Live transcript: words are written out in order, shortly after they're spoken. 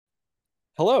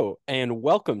Hello, and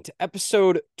welcome to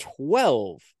episode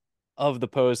 12 of the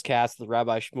Pos-cast with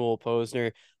Rabbi Shmuel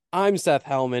Posner. I'm Seth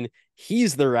Hellman.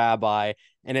 He's the rabbi,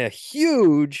 and a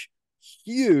huge,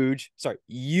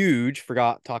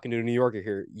 forgot talking to a New Yorker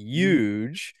here,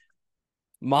 huge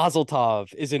Mazel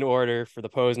Tov is in order for the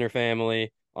Posner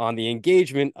family on the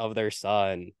engagement of their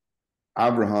son.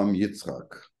 Abraham Yitzchak.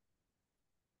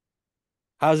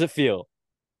 How does it feel?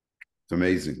 It's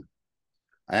amazing.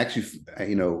 I actually,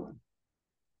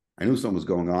 I knew something was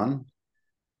going on.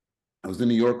 I was in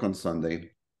New York on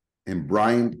Sunday in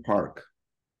Bryant Park.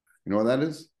 You know what that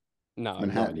is? No, I have no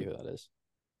idea Manhattan. who that is.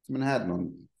 It's Manhattan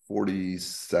on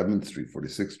 47th Street,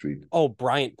 46th Street. Oh,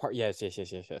 Bryant Park. Yes. It's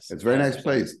a very I nice understand.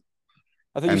 place.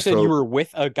 I thought you And said you so, were with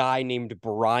a guy named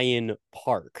Brian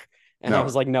Park. And I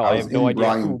was no, like, no, I I was have no in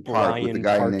idea who Bryant Park with a Brian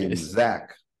guy Park named is.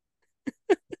 Zach,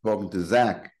 talking to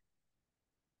Zach,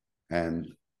 and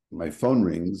my phone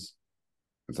rings.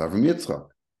 It's Avram Yitzchak.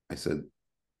 I said,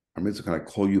 Avram Yitzchak, can I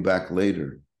call you back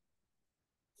later?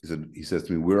 He says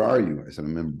to me, where are you? I said,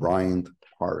 I'm in Bryant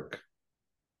Park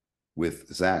with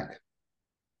Zach.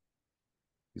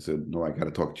 He said, no, I got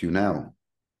to talk to you now.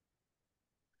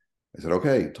 I said,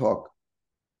 okay, talk.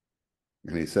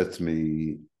 And he said to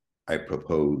me, I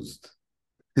proposed.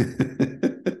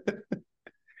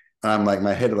 I'm like,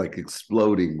 my head like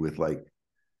exploding with like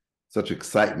such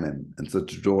excitement and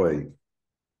such joy.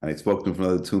 And I spoke to him for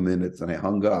another 2 minutes and I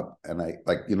hung up. And I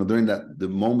like, during the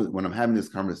moment when I'm having this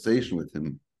conversation with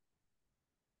him,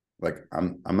 like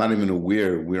I'm not even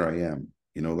aware where I am,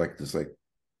 like this, like,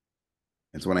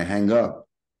 and so when I hang up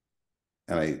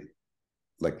and I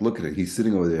like look at it, he's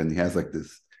sitting over there and he has like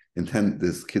this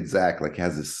kid Zach, like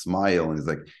has this smile and he's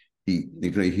like, he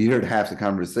heard half the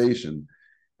conversation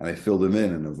and I filled him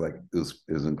in and it was like,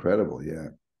 it was incredible. Yeah.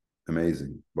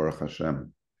 Amazing. Baruch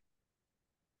Hashem.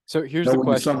 So here's No, the when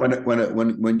your son,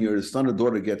 question. when your son or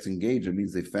daughter gets engaged, it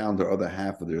means they found their other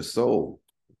half of their soul.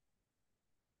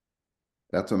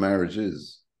 That's what marriage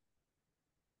is.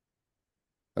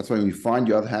 That's why when you find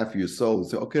your other half of your soul, you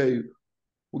say, okay,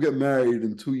 we'll get married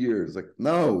in 2 years. Like,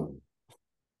 no,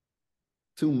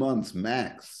 2 months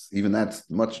max. Even that's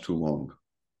much too long.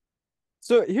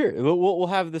 So here, we'll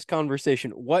have this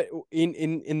conversation. What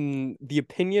in the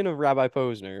opinion of Rabbi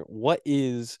Posner, what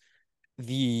is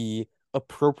the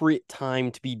appropriate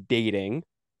time to be dating?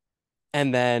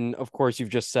 And then, of course, you've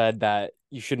just said that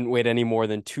you shouldn't wait any more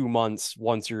than 2 months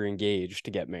once you're engaged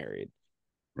to get married.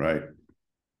 Right.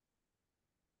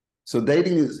 So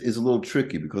dating is a little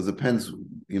tricky because it depends,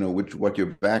 what your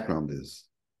background is.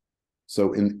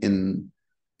 So in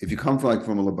if you come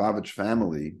from a Lubavitch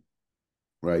family,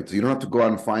 right? So you don't have to go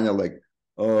out and find out like,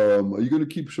 are you going to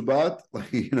keep Shabbat?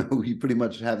 Like, you pretty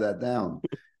much have that down.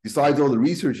 Besides all the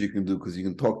research you can do, because you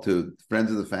can talk to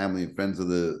friends of the family and friends of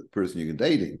the person you're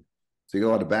dating. So you get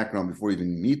a lot of background before you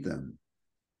even meet them.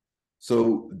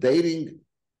 So dating,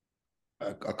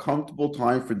 a comfortable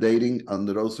time for dating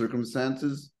under those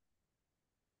circumstances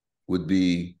would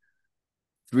be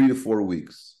 3 to 4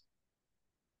 weeks.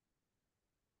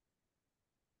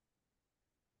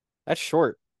 That's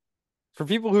short. For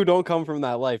people who don't come from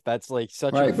that life, that's like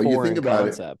such a Right. But you think foreign about it.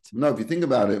 concept. No, if you think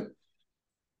about it,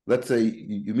 let's say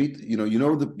you meet,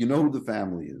 who the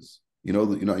family is, and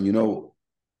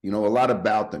a lot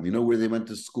about them. You know where they went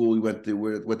to school, you went to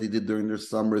what they did during their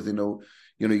summers.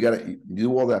 You got to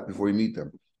do all that before you meet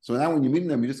them. So now when you meet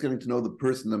them, you're just getting to know the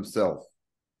person themselves.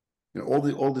 All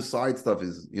the side stuff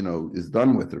is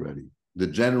done with already. The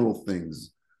general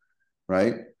things,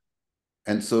 right?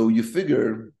 And so you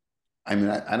figure. I mean,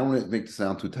 I don't want to make it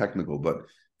sound too technical, but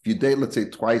if you date, let's say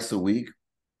twice a week,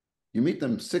 you meet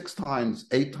them 6 times,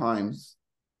 8 times.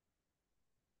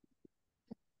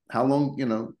 How long,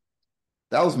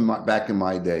 that was back in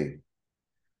my day,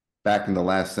 back in the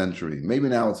last century. Maybe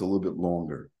now it's a little bit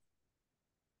longer.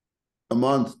 A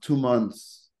month, 2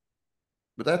 months.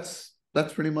 But that's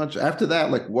pretty much after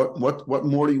that, like what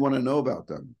more do you want to know about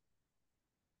them?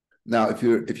 Now, if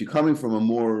you're coming from a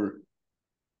more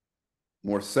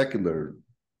secular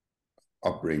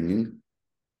upbringing,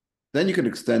 then you can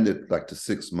extend it like to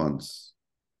 6 months.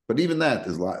 But even that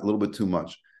is a little bit too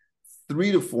much.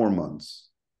 3 to 4 months.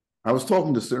 I was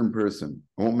talking to a certain person.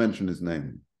 I won't mention his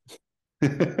name.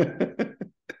 and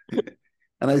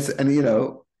I said, and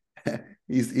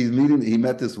he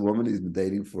met this woman he's been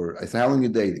dating for. I said, how long are you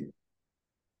dating?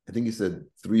 I think he said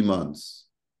 3 months.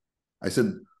 I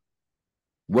said,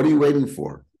 what are you waiting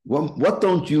for? What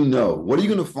don't you know? What are you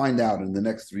going to find out in the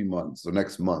next 3 months or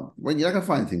next month? Well, you're not going to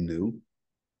find anything new,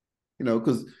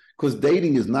 because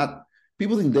dating is not.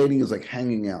 People think dating is like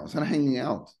hanging out. It's not hanging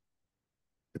out.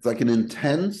 It's like an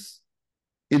intense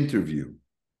interview.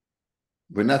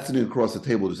 We're not sitting across the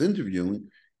table just interviewing.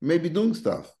 You may be doing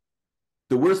stuff.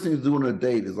 The worst thing to do on a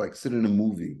date is like sit in a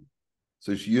movie.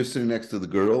 So you're sitting next to the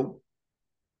girl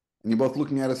and you're both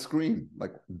looking at a screen.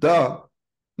 Like, duh.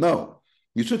 No,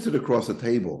 you should sit across the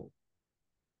table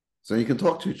so you can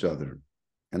talk to each other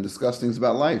and discuss things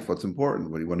about life. What's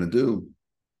important? What do you want to do?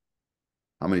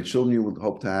 How many children you would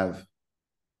hope to have?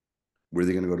 Where are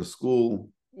they going to go to school?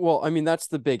 Well, I mean, that's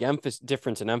the big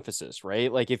difference in emphasis,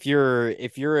 right? Like if you're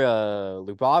a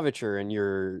Lubavitcher and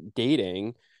you're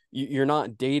dating, you're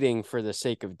not dating for the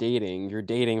sake of dating. You're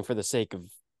dating for the sake of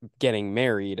getting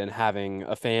married and having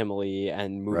a family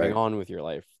and moving Right, on with your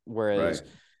life. right. Whereas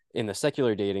in the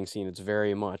secular dating scene, it's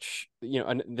very much,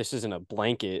 and this isn't a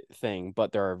blanket thing,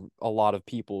 but there are a lot of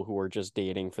people who are just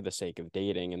dating for the sake of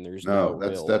dating, and there's no No,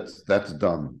 real. that's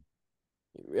dumb.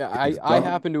 Yeah, It's I dumb.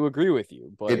 happen to agree with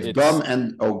you, but It's dumb it's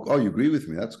and you agree with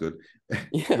me. That's good.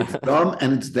 It's yeah. dumb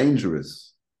and it's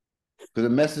dangerous because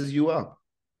it messes you up.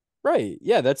 Right.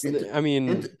 Yeah, Inter, I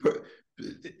mean,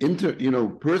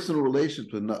 personal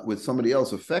relationships with somebody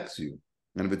else affects you.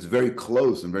 And if it's very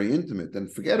close and very intimate, then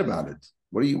forget about it.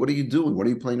 What are you doing? What are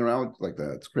you playing around like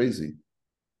that? It's crazy.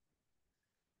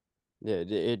 yeah,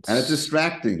 And it's it's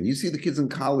distracting. You see the kids in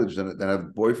college that have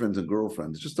boyfriends and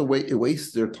girlfriends. It's just it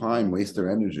wastes their time, wastes their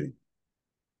energy.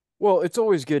 well, it's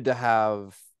always good to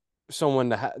have someone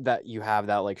that you have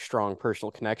that like strong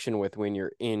personal connection with when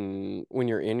you're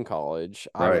in college,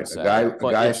 I Right. would say. A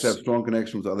But guy should have it's strong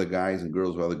connections with other guys and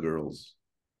girls with other girls.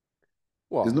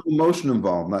 There's no well, emotion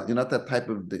involved. You're not that type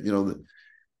of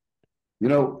you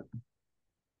know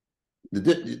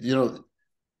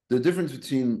the difference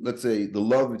between, let's say, the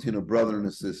love between a brother and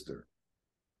a sister,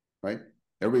 right?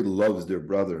 Everybody loves their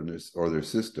brother or their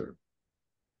sister.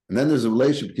 And then there's a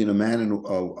relationship between a man and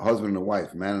a husband and a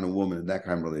wife, a man and a woman, and that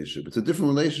kind of relationship. It's a different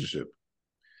relationship.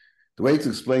 The way it's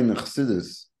explained in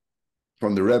Chassidus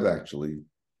from the Rebbe, actually,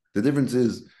 the difference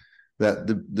is that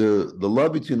the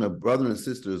love between a brother and a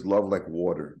sister is love like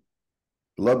water.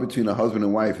 The love between a husband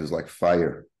and wife is like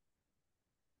fire,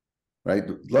 right?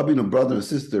 Love between a brother and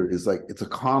sister is like, it's a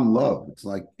calm love. It's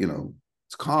like,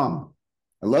 it's calm.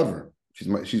 I love her.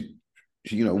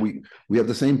 We have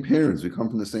the same parents. We come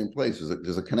from the same place.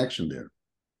 There's a connection there.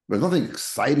 But there's nothing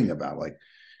exciting about, like,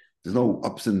 there's no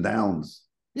ups and downs.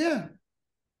 Yeah.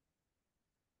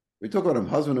 We talk about a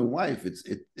husband and wife.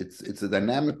 It's a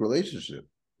dynamic relationship.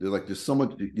 There's so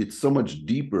much, it's so much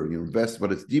deeper. You invest,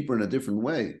 but it's deeper in a different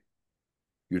way.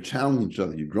 You're challenging each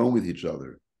other, you're growing with each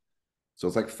other. So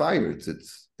it's like fire. It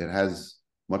has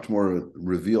much more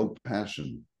revealed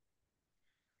passion.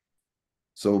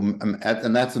 So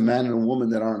and that's a man and a woman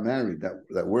that aren't married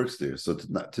that works there. So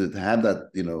to have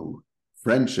that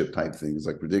friendship type thing is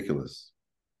like ridiculous.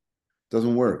 It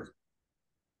doesn't work.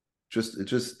 It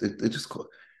just.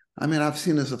 I mean, I've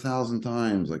seen this 1,000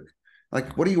 times.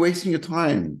 Like, what are you wasting your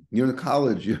time? You're in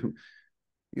college.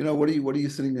 What are you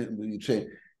sitting there when you change?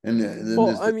 And then well,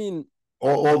 there's I mean,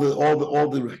 all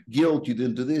the guilt. You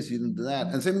didn't do this. You didn't do that.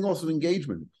 And same thing also with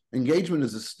engagement. Engagement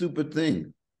is a stupid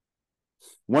thing.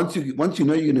 Once you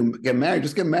know you're going to get married,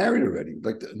 just get married already.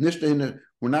 Like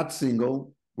we're not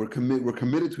single. We're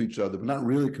committed to each other, but not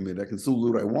really committed. I can still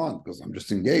do what I want because I'm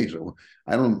just engaged.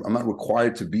 I'm not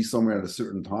required to be somewhere at a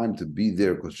certain time to be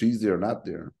there because she's there or not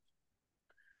there.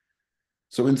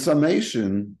 So in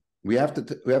summation, we have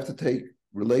to take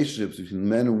relationships between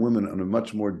men and women on a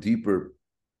much more deeper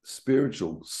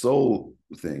spiritual soul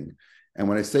thing. And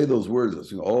when I say those words, I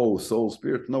say, oh, soul,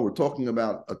 spirit. No, we're talking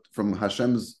about from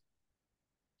Hashem's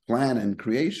plan and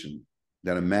creation,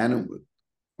 that a man and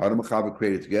Adam and Chava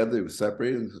created together. It was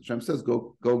separated, and Hashem says,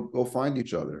 "Go find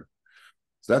each other."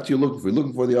 So that's what you're looking for. You're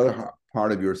looking for the other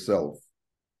part of yourself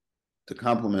to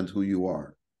complement who you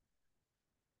are.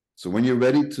 So when you're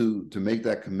ready to make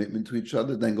that commitment to each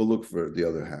other, then go look for the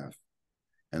other half.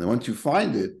 And then once you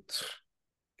find it,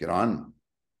 get on,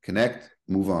 connect,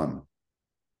 move on.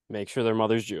 make sure their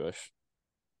mother's Jewish.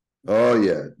 Oh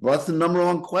yeah, well that's the number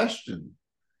one question.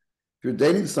 If you're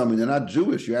dating someone, they're not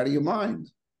Jewish, you're out of your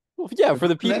mind. Well, yeah, There's for no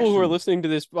the people who are connection. listening to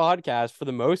this podcast, for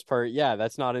the most part, yeah,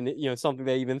 that's not something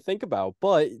they even think about.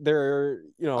 But they're,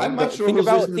 I'm not sure think who's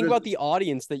about listening to the this.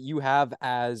 audience that you have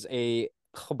as a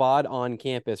Chabad on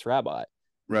campus rabbi.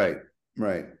 Right,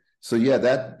 right. So yeah,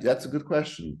 that's a good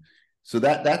question. So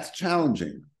that's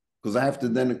challenging because I have to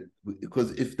then,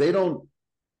 because if they don't,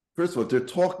 first of all, if they're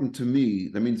talking to me,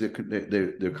 that means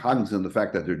they're cognizant of the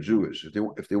fact that they're Jewish. If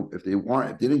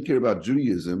they didn't care about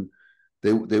Judaism,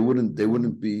 they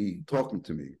wouldn't be talking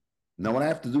to me. Now what I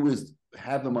have to do is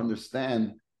have them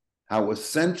understand how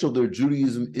essential their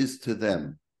Judaism is to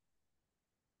them.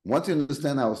 Once they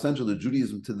understand how essential their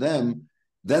Judaism to them,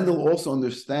 then they'll also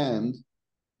understand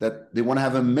that they want to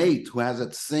have a mate who has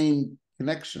that same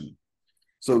connection.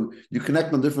 So you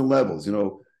connect on different levels.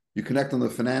 You connect on the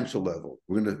financial level.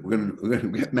 We're gonna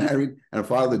get married and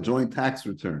file the joint tax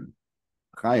return.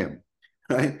 Chaim,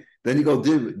 right? Then you go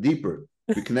deeper.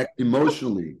 We connect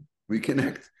emotionally. We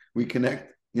connect.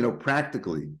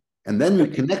 Practically, and then we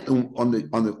connect on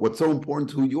the what's so important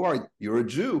to who you are. You're a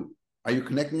Jew. Are you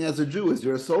connecting as a Jew? Is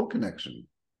there a soul connection?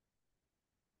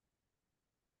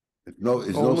 No,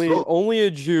 is no soul. Only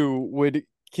a Jew would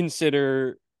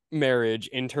consider marriage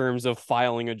in terms of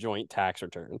filing a joint tax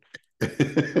return.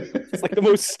 It's like the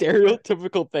most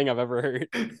stereotypical thing I've ever heard.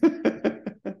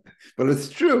 But it's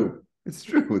true. It's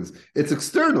true. It's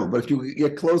external, but if you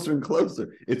get closer and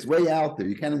closer, it's way out there.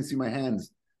 You can't even see my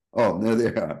hands. Oh, no, they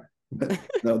are.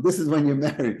 No, this is when you're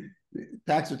married.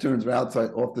 Tax returns are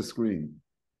outside off the screen.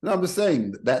 No, I'm just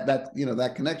saying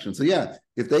that connection. So yeah,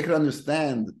 if they could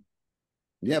understand,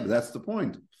 yeah, but that's the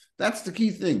point. That's the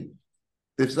key thing.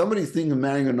 If somebody's thinking of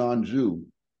marrying a non-Jew,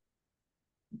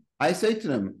 I say to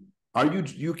them, do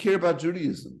you care about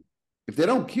Judaism? If they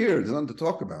don't care, there's nothing to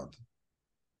talk about.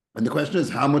 And the question is,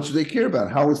 how much do they care about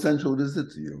it? How essential is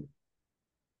it to you?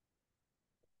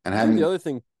 And the other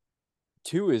thing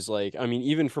too is like, I mean,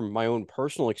 even from my own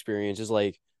personal experience, is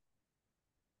like,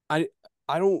 I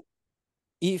don't,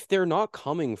 if they're not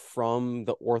coming from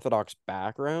the Orthodox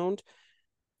background,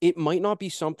 it might not be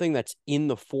something that's in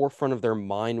the forefront of their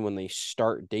mind when they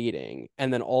start dating.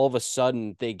 And then all of a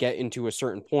sudden they get into a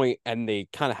certain point and they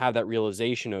kind of have that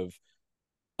realization of,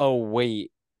 oh,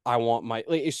 wait, I want my,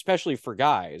 like, especially for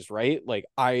guys, right? Like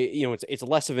it's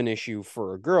less of an issue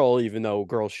for a girl, even though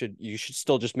you should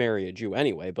still just marry a Jew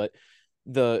anyway. But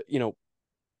for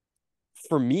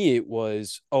me, it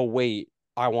was, oh, wait,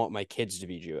 I want my kids to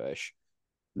be Jewish.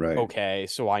 Right. Okay,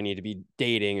 so I need to be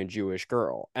dating a Jewish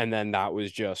girl. And then that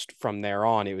was just, from there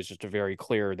on, it was just a very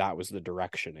clear that was the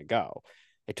direction to go.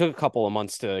 It took a couple of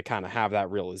months to kind of have that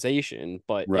realization,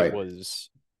 but right. It was.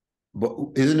 But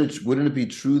wouldn't it be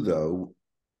true though,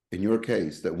 in your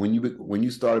case, that when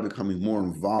you started becoming more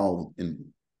involved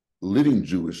in living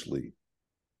Jewishly,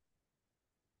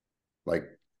 like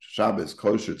Shabbos,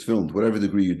 kosher, tefillin, whatever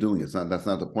degree you're doing, that's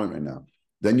not the point right now.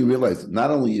 Then you realize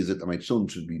not only is it that my children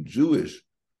should be Jewish,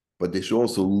 but they should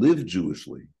also live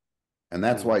Jewishly. And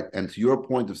that's why, and to your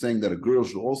point of saying that a girl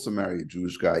should also marry a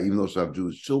Jewish guy, even though she'll have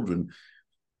Jewish children,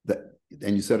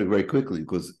 and you said it very quickly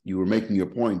because you were making your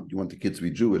point, you want the kids to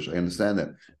be Jewish. I understand that.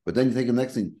 But then you think the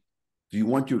next thing, do you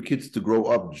want your kids to grow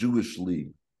up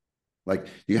Jewishly? Like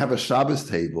you have a Shabbos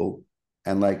table,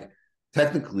 and like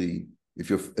technically, if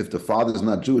the father's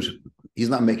not Jewish, he's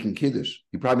not making Kiddush.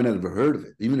 He probably never heard of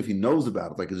it. Even if he knows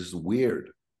about it, like it's just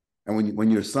weird. And when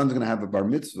your son's going to have a bar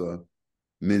mitzvah,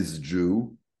 Ms.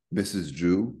 Jew, Mrs.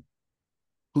 Jew,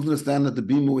 who's going to stand at the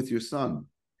bima with your son?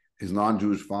 His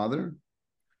non-Jewish father?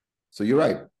 So you're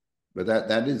right. But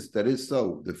that is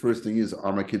so. The first thing is,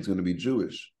 are my kids going to be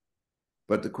Jewish?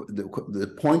 But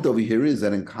the point over here is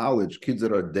that in college, kids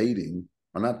that are dating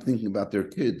are not thinking about their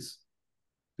kids.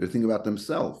 They're thinking about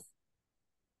themselves.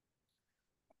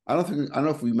 I don't know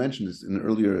if we mentioned this in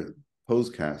earlier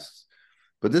Pos-casts,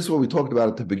 but this is what we talked about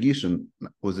at the Begishim.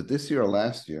 Was it this year or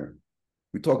last year?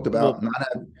 We talked about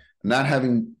not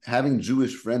having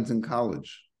Jewish friends in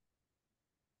college.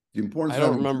 The importance. I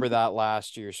don't remember that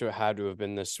last year, so it had to have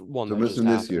been this one. So listen,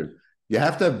 this year, you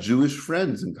have to have Jewish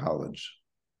friends in college.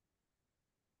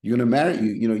 You're going to marry,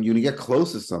 you're going to get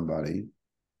close to somebody,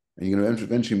 and you're going to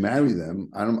eventually marry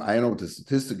them. I don't know what the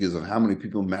statistic is of how many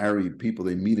people marry people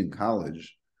they meet in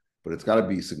college, but it's got to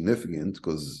be significant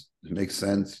because it makes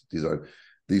sense. The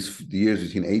years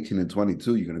between 18 and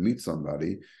 22, you're going to meet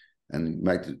somebody, and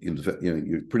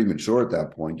you're pretty mature at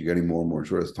that point. You're getting more and more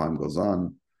mature as time goes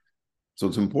on. So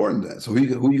it's important. So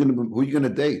who are you going to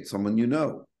date? Someone you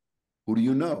know. Who do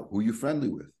you know? Who are you friendly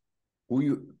with?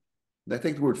 I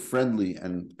take the word friendly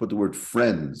and put the word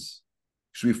friends.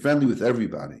 You should be friendly with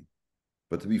everybody.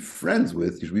 But to be friends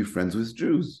with, you should be friends with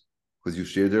Jews because you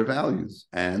share their values.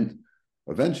 And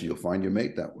eventually you'll find your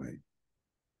mate that way.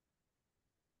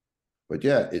 But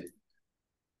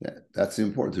that's the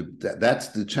important. That's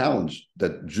the challenge,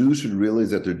 that Jews should realize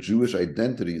that their Jewish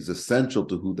identity is essential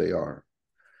to who they are.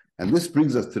 And this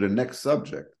brings us to the next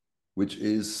subject, which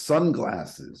is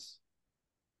sunglasses.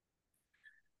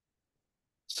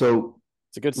 So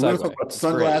it's a good segue. We're going to talk about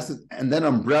sunglasses and then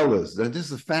umbrellas.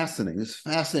 This is fascinating. This is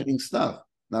fascinating stuff.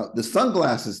 Now, the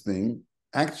sunglasses thing,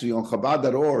 actually on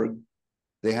Chabad.org,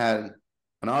 they had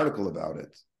an article about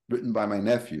it written by my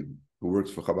nephew who works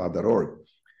for Chabad.org.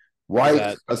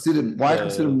 Why Hasidim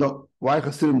don't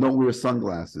wear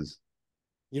sunglasses?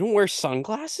 You don't wear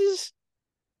sunglasses?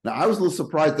 Now, I was a little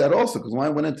surprised that also, because when I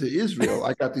went into Israel,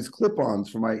 I got these clip-ons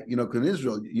for my, because in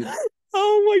Israel,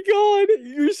 Oh my God,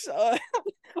 you're so...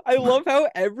 I love how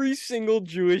every single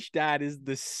Jewish dad is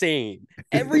the same.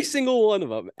 Every single one of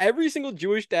them. Every single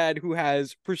Jewish dad who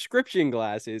has prescription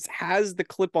glasses has the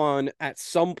clip-on at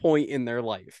some point in their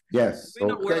life. yes, They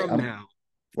may not wear okay. them now.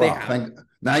 They Wow, have.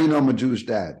 now you know I'm a Jewish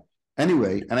dad.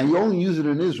 Anyway, and I only use it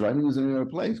in Israel. I don't use it in any other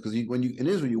place because when you in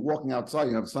Israel, you're walking outside,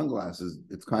 you have sunglasses.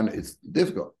 It's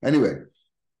difficult. Anyway,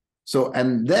 so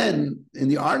and then in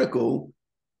the article,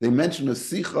 they mention a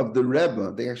sikh of the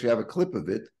Rebbe. They actually have a clip of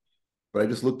it, but I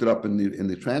just looked it up in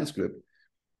the transcript.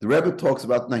 The Rebbe talks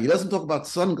about, now he doesn't talk about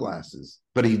sunglasses,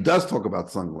 but he does talk about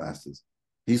sunglasses.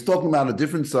 He's talking about a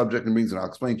different subject and brings it. I'll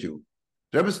explain to you.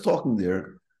 The Rebbe's talking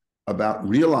there about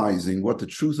realizing what the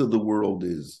truth of the world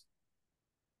is.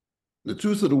 The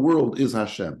truth of the world is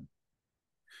Hashem.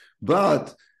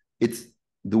 But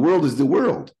the world is the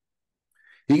world.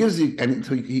 He gives he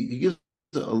gives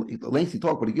a lengthy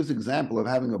talk, but he gives an example of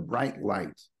having a bright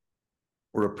light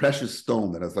or a precious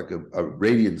stone that has like a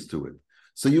radiance to it.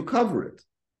 So you cover it.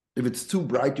 If it's too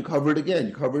bright, you cover it again.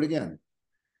 You cover it again.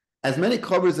 As many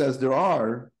covers as there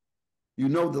are, you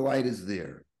know the light is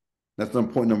there. That's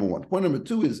point number one. Point number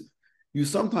two is you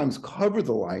sometimes cover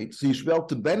the light so you should be able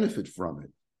to benefit from it.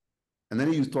 And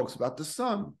then he talks about the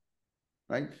sun,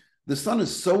 right? The sun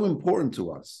is so important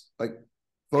to us, like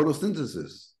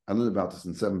photosynthesis. I learned about this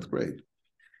in 7th grade.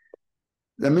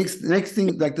 That makes the next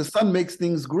thing, like the sun makes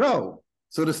things grow.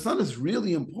 So the sun is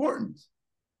really important.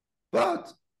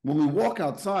 But when we walk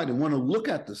outside and want to look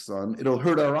at the sun, it'll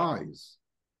hurt our eyes.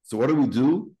 So what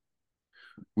do?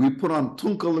 We put on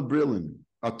tunkele brillen,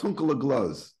 a tunkele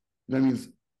gloves. That means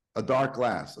a dark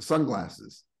glass,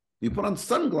 sunglasses. You put on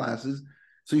sunglasses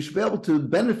so you should be able to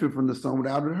benefit from the sun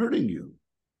without it hurting you.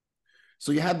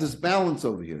 So you have this balance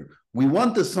over here. We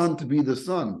want the sun to be the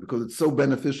sun because it's so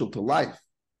beneficial to life.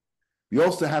 We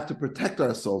also have to protect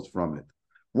ourselves from it.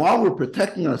 While we're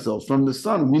protecting ourselves from the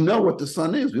sun, we know what the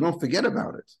sun is. We don't forget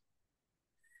about it.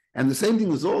 And the same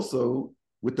thing is also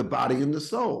with the body and the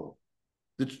soul.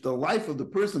 The life of the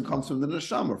person comes from the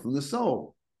neshama, from the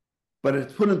soul. But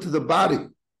it's put into the body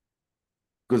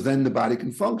because then the body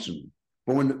can function.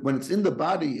 But when it's in the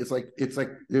body, it's like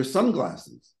there's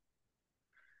sunglasses.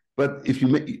 But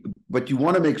you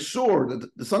want to make sure that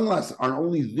the sunglasses are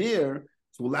only there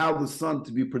to allow the sun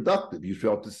to be productive. You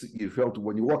felt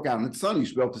when you walk out in the sun, you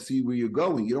should be able to see where you're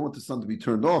going. You don't want the sun to be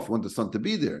turned off. You want the sun to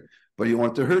be there, but you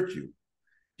want it to hurt you.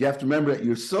 You have to remember that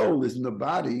your soul is in the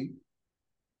body,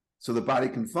 so the body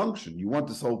can function. You want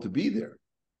the soul to be there,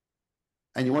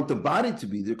 and you want the body to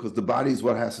be there because the body is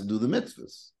what has to do the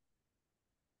mitzvahs.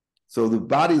 So the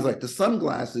body is like the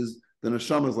sunglasses, the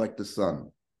neshama is like the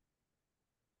sun.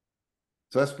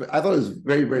 So I thought it was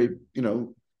very, very,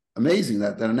 amazing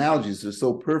that analogy is just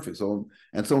so perfect, so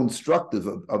instructive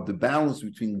of the balance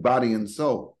between body and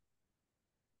soul.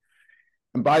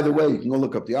 And by the way, you can go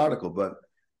look up the article, but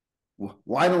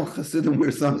why don't Hasidim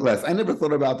wear sunglasses? I never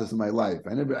thought about this in my life.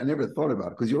 I never thought about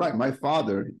it, because you're right. My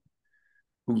father,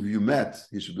 who you met,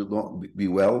 he should be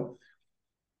well.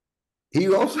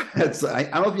 He also had, I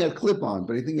don't know if he had clip-on,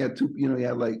 but I think he had two, he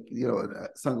had like,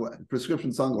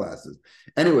 prescription sunglasses.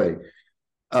 Anyway,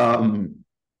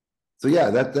 so yeah,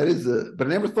 that is but I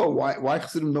never thought why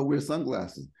Chassidim don't wear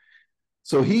sunglasses.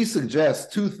 So he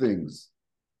suggests two things.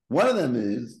 One of them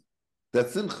is that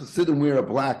since Chassidim wear a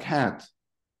black hat,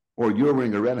 or you're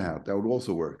wearing a red hat, that would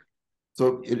also work.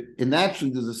 So it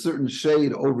naturally there's a certain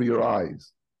shade over your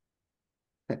eyes.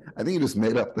 I think you just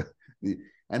made up the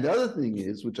and the other thing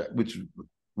is, which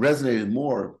resonated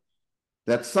more,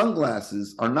 that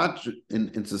sunglasses are not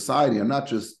in society are not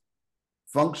just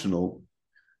functional,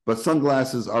 but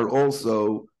sunglasses are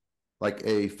also like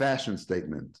a fashion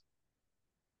statement.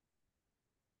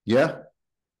 Yeah?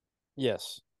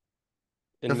 Yes.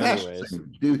 In many ways.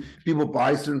 Do people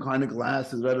buy certain kind of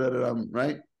glasses,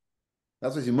 right?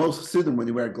 That's why you see most Chassidim when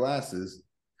they wear glasses.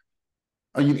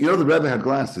 You know the Rebbe had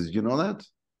glasses. You know that?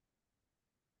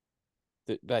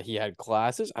 That he had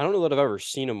glasses? I don't know that I've ever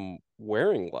seen him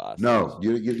wearing glasses. No,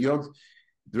 you don't.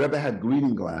 The Rebbe had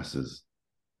reading glasses.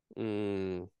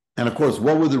 Mm. And of course,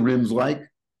 what were the rims like?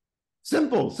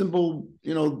 Simple,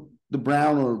 the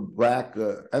brown or black.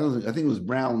 I think it was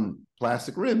brown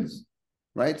plastic rims,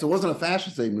 right? So it wasn't a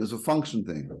fashion statement; it was a function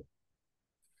thing.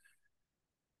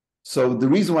 So the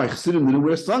reason why Chassidim didn't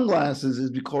wear sunglasses is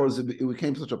because it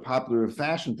became such a popular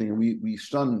fashion thing, and we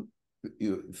shun,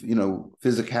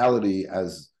 physicality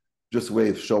as just a way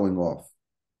of showing off.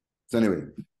 So anyway,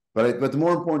 but the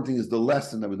more important thing is the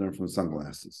lesson that we learn from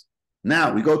sunglasses.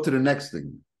 Now we go to the next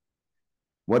thing.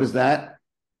 What is that?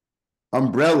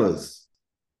 Umbrellas.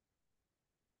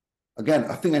 again,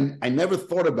 a thing I never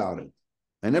thought about it.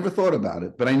 I never thought about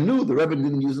it, but I knew the Rebbe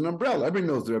didn't use an umbrella.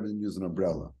 Everybody knows the Rebbe didn't use an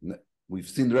umbrella. We've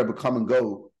seen the Rebbe come and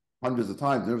go hundreds of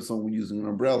times. Never saw him using an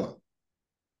umbrella.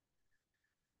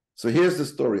 So here's the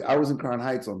story. I was in Crown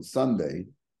Heights on Sunday,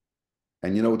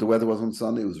 and you know what the weather was on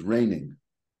Sunday? It was raining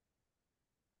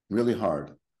really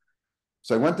hard.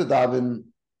 So I went to daven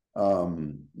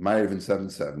Ma'ariv in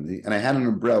 770, and I had an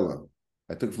umbrella.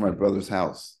 I took it from my brother's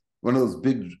house, one of those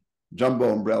big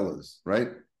jumbo umbrellas, right?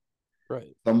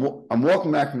 Right. I'm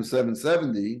walking back from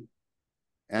 770,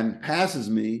 and passes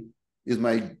me is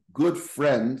my good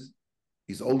friend.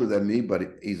 He's older than me, but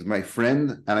he's my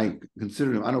friend, and I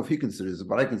consider him, I don't know if he considers it,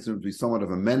 but I consider him to be somewhat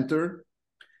of a mentor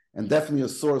and definitely a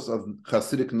source of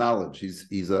Hasidic knowledge.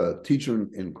 He's a teacher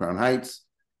in Crown Heights,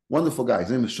 wonderful guy.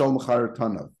 His name is Shalom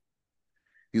Tanav.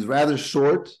 He's rather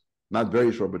short, not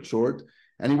very short, but short,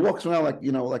 and he walks around like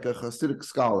a Hasidic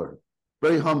scholar,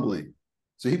 very humbly.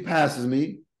 So he passes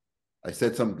me. I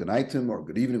said something good night to him or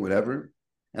good evening, whatever.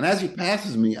 And as he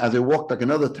passes me, as I walked like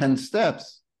another 10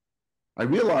 steps, I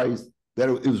realized that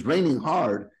it was raining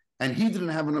hard and he didn't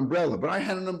have an umbrella, but I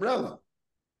had an umbrella.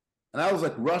 And I was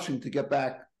like rushing to get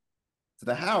back to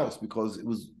the house because it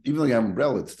was, even though you have an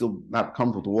umbrella, it's still not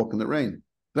comfortable to walk in the rain.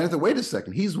 Then I thought, wait a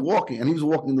second, he's walking and he was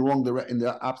walking in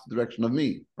the opposite direction of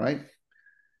me, right?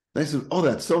 Then I said, oh,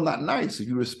 that's so not nice. If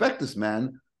you respect this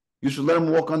man, you should let him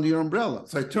walk under your umbrella.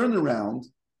 So I turned around,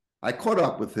 I caught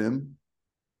up with him,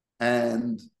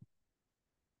 and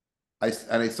I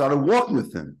started walking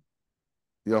with him.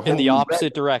 In the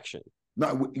opposite direction.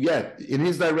 No, yeah, in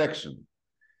his direction.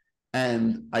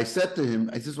 And I said to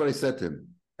him, this is what I said to him.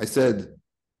 I said,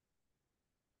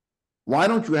 why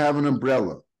don't you have an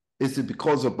umbrella? Is it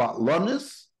because of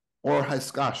batlanis or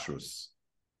haskashrus?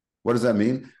 What does that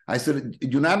mean? I said, do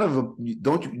you not have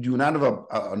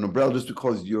an umbrella just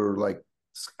because you're like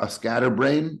a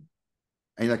scatterbrain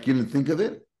and like you didn't think of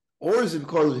it? Or is it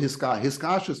because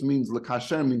hiskashrus means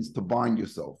lekasher, means to bind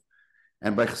yourself?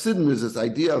 And by Chassidim, there's this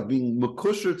idea of being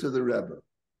mekusher to the Rebbe,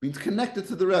 means connected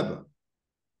to the Rebbe.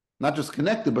 Not just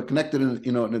connected, but connected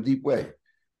in a deep way.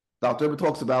 The Rebbe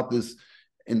talks about this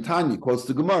in Tanya, quotes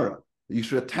the Gemara. You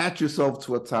should attach yourself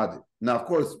to a tzaddik. Now, of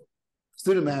course,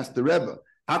 Chassidim asked the Rebbe,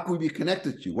 how can we be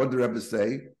connected to you? What did the Rebbe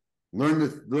say? Learn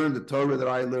the Torah that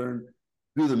I learn,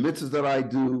 do the mitzvahs that I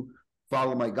do,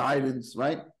 follow my guidance,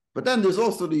 right? But then there's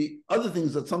also the other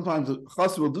things that sometimes a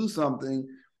chassid will do something,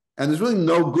 and there's really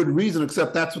no good reason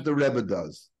except that's what the Rebbe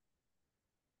does,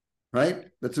 right?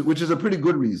 Which is a pretty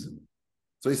good reason.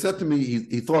 So he said to me,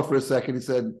 he thought for a second, he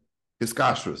said,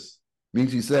 hiskashrus.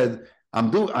 Means he said, I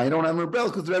don't have an umbrella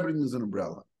because the Rebbe didn't use an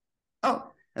umbrella. Oh,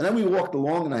 and then we walked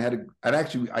along, and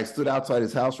I stood outside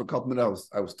his house for a couple minutes.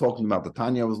 I was talking about the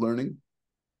Tanya I was learning.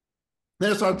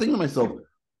 Then I started thinking to myself,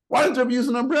 why didn't the Rebbe use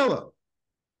an umbrella?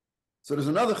 So there's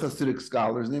another Hasidic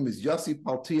scholar. His name is Yossi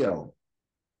Paltiel.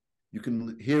 You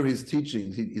can hear his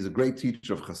teaching. He's a great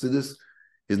teacher of Hasidus.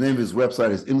 His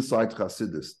website is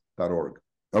insightchasidus.org.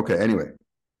 Okay, anyway.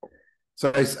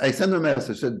 So I sent him a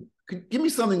message. I said, give me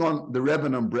something on the Rebbe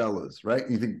and umbrellas, right?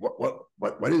 And you think,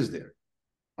 what is there?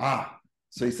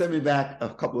 So he sent me back a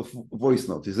couple of voice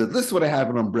notes. He said, this is what I have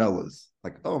on umbrellas.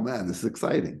 Like, oh man, this is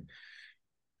exciting.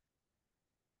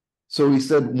 So he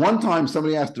said, one time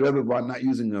somebody asked the Rebbe about not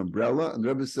using an umbrella, and the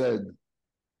Rebbe said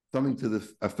something to the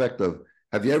effect of,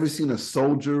 have you ever seen a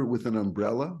soldier with an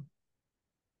umbrella?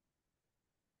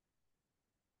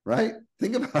 Right?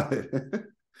 Think about it.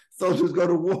 Soldiers go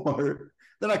to war,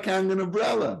 they're not carrying an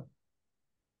umbrella.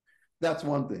 That's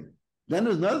one thing. Then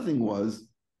there's another thing was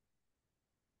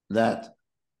that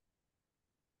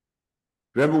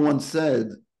Rebbe once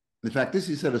said, in fact, he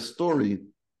said a story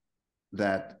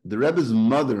that the Rebbe's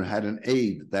mother had an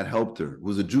aide that helped her, who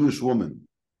was a Jewish woman,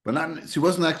 but she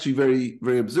wasn't actually very,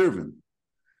 very observant.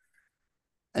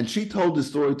 And she told the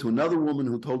story to another woman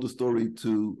who told the story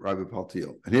to Rabbi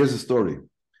Paltiel. And here's the story.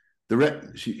 The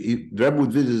Rebbe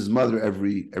would visit his mother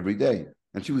every day.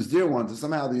 And she was there once, and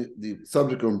somehow the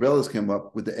subject of umbrellas came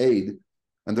up with the aide.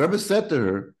 And the Rebbe said to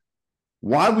her,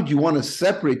 why would you want to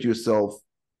separate yourself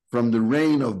from the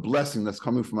rain of blessing that's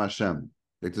coming from Hashem?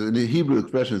 The Hebrew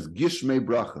expression is gishmei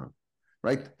bracha,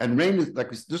 right? And rain is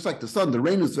just like the sun. The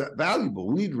rain is valuable.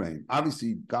 We need rain.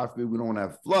 Obviously, God forbid, we don't want to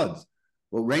have floods.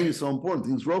 But rain is so important.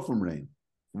 Things grow from rain.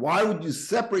 Why would you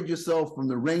separate yourself from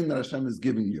the rain that Hashem is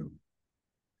giving you?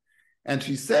 And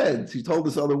she told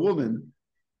this other woman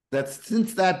that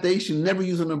since that day, she never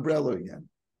used an umbrella again.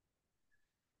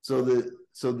 So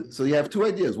you have two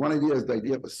ideas. One idea is the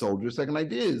idea of a soldier. Second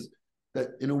idea is that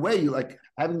in a way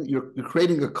you're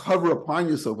creating a cover upon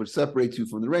yourself which separates you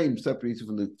from the rain, separates you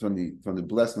from the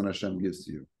blessing that Hashem gives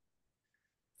to you.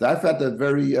 So I found that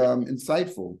very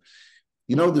insightful.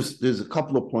 There's a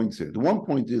couple of points here. The one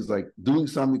point is like doing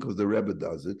something because the Rebbe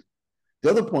does it. The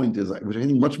other point is, which I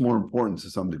think much more important to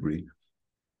some degree,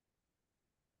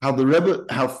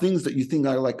 how things that you think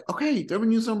are like, okay, the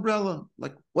Rebbe used umbrella,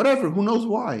 like whatever, who knows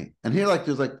why? And here, like,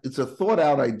 there's like, it's a thought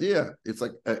out idea. It's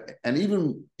like, and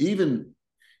even,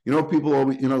 people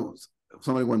always,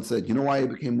 somebody once said, you know why I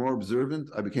became more observant?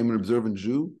 I became an observant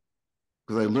Jew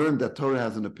because I learned that Torah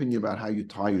has an opinion about how you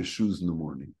tie your shoes in the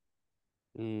morning.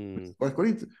 Like, what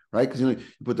do you right? Because you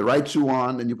put the right shoe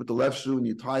on, and you put the left shoe, and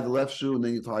you tie the left shoe, and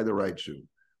then you tie the right shoe.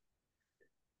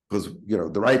 Because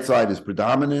the right side is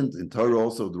predominant in Torah.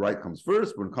 Also, the right comes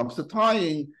first. When it comes to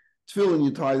tying tefillin,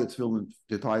 you tie the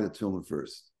tefillin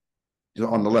first.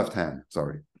 On the left hand.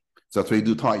 Sorry. So that's what you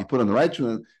do. Tie. You put on the right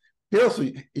shoe. And here also,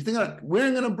 you think like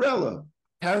wearing an umbrella,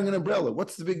 carrying an umbrella.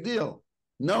 What's the big deal?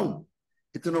 No,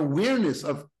 it's an awareness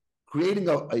of creating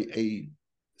a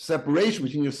separation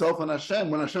between yourself and Hashem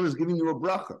when Hashem is giving you a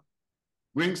bracha.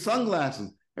 Wearing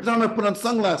sunglasses. Every time I put on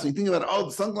sunglasses, you think about,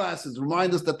 the sunglasses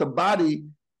remind us that the body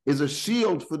is a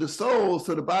shield for the soul,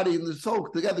 so the body and the soul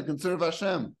together can serve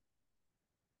Hashem.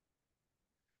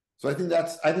 So I think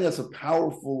that's a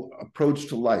powerful approach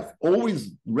to life.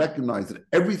 Always recognize that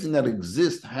everything that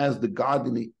exists has the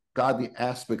godly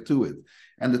aspect to it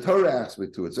and the Torah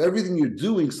aspect to it. So everything you're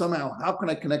doing, somehow, how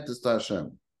can I connect this to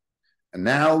Hashem? And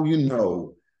now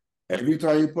every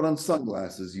time you put on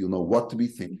sunglasses, you'll know what to be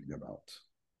thinking about.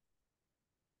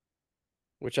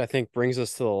 Which I think brings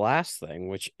us to the last thing,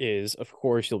 which is, of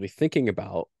course, you'll be thinking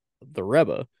about the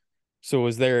Rebbe. So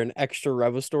was there an extra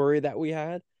Rebbe story that we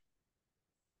had?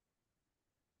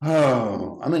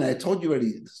 Oh, I mean, I told you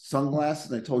already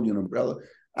sunglasses, and I told you an umbrella.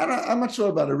 I'm not sure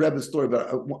about a Rebbe story, but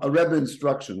a Rebbe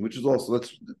instruction, which is also,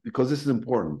 because this is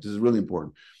important. This is really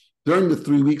important. During the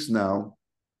 3 weeks now,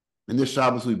 in this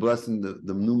Shabbos, we bless in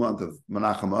the new month of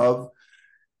Menachem Av.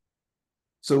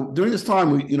 So during this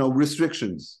time,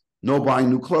 restrictions. No buying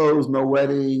new clothes, no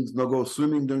weddings, no go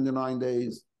swimming during the 9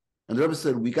 days. And the Rebbe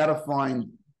said, we got to find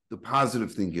the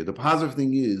positive thing here. The positive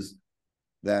thing is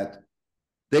that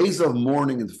days of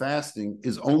mourning and fasting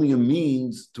is only a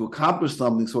means to accomplish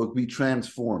something so it can be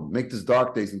transformed, make these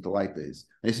dark days into light days.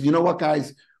 And he said, you know what,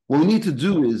 guys? What we need to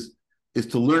do is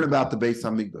to learn about the Beis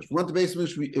HaMikdash. We want the Beis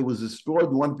HaMikdash, it was destroyed,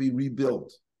 we want it to be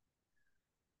rebuilt.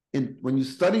 And when you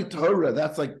study Torah,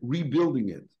 that's like rebuilding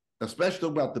it, especially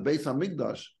about the Beis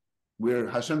HaMikdash, where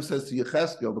Hashem says to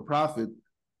Yecheskel, the prophet,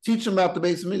 teach him about the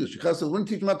Beis HaMikdash. Yecheskel says, we're going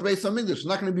to teach him about the Beis HaMikdash. It's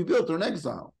not going to be built, they're in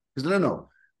exile. He said, no.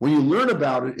 When you learn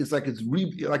about it, it's like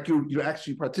like you're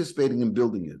actually participating in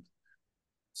building it.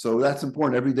 So that's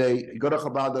important. Every day, you go to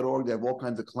Chabad.org, they have all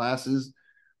kinds of classes,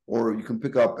 or you can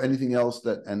pick up anything else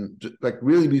and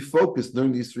really be focused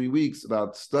during these 3 weeks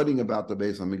about studying about the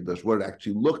Beis HaMikdash, what it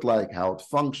actually looked like, how it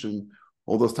functioned,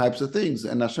 all those types of things.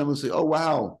 And Hashem will say, oh,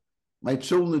 wow, my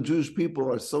children, the Jewish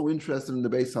people, are so interested in the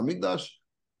Beis HaMikdash.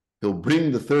 He'll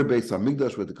bring the third Beis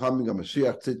HaMikdash with the coming of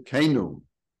Mashiach Tzidkenu.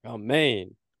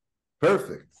 Amen.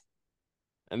 Perfect.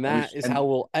 And that is how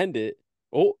we'll end it.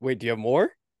 Oh, wait, do you have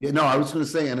more? Yeah, no, I was going to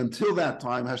say, and until that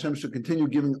time, Hashem should continue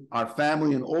giving our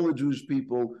family and all the Jewish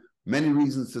people many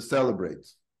reasons to celebrate.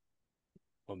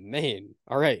 Amen.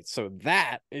 All right, so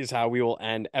that is how we will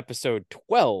end episode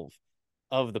 12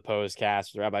 of the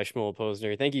Pos-cast with Rabbi Shmuel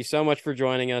Posner. Thank you so much for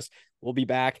joining us. We'll be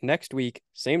back next week,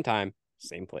 same time,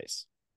 same place.